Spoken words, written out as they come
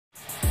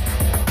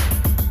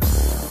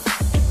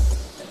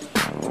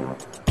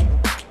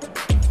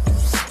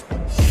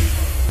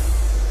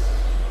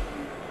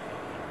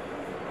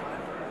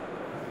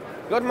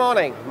Good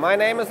morning. My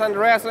name is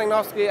Andreas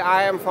Lengnowski.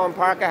 I am from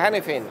Parker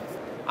Hannifin.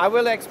 I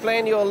will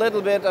explain you a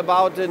little bit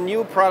about the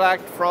new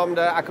product from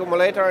the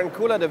Accumulator and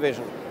Cooler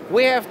division.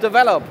 We have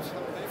developed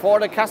for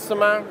the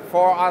customer,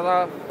 for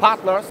other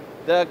partners,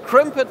 the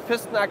Crimped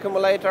Piston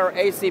Accumulator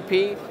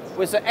ACP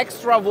with an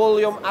extra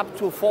volume up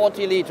to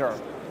 40 liters.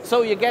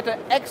 So you get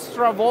an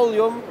extra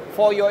volume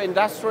for your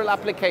industrial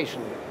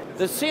application.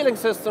 The sealing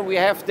system we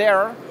have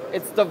there,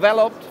 it's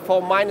developed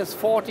for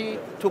 -40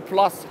 to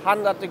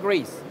 +100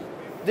 degrees.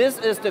 This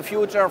is the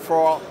future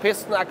for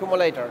piston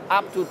accumulator,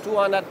 up to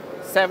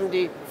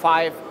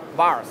 275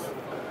 bars.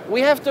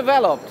 We have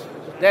developed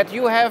that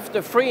you have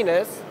the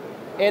freeness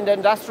in the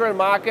industrial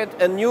market,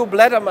 a new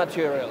bladder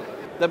material.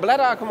 The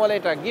bladder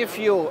accumulator gives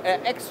you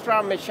an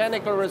extra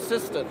mechanical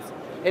resistance.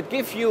 It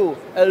gives you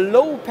a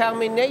low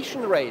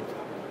permeation rate.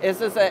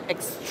 It is an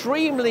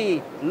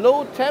extremely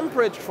low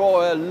temperature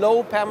for a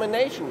low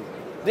permeation.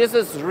 This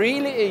is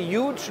really a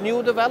huge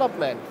new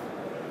development.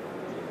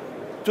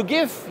 To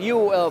give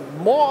you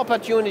more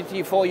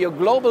opportunity for your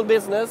global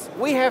business,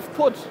 we have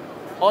put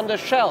on the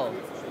shelf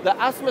the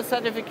Asthma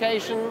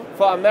certification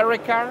for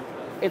America.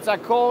 It's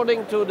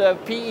according to the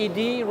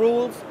PED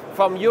rules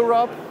from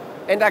Europe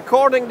and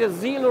according to the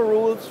Zelo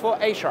rules for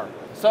Asia.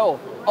 So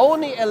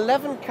only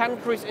 11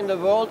 countries in the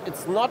world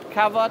it's not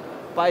covered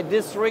by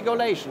this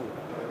regulation.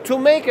 To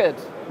make it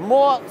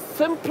more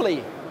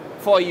simply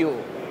for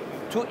you,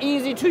 too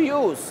easy to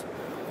use,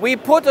 we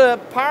put a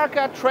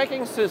Parker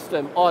tracking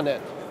system on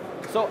it.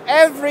 So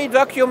every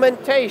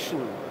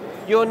documentation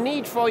you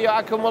need for your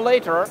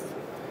accumulator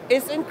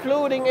is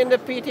including in the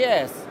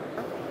PTS.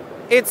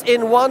 It's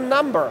in one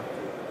number.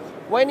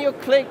 When you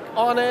click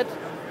on it,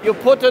 you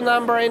put the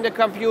number in the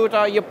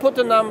computer, you put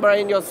the number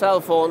in your cell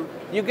phone,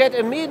 you get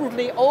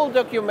immediately all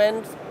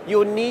documents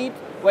you need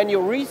when you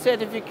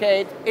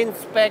recertificate,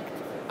 inspect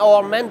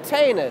or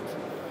maintain it.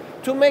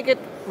 To make it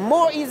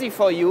more easy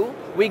for you,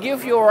 we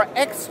give you an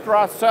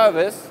extra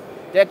service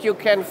that you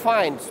can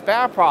find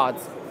spare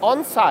parts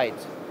on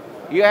site.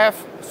 You have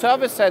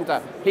service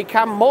center, he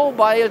come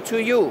mobile to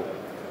you.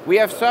 We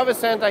have service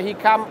center, he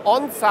come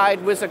on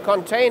site with a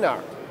container.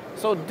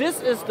 So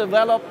this is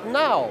developed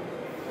now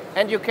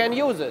and you can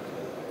use it.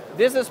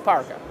 This is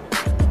Parker.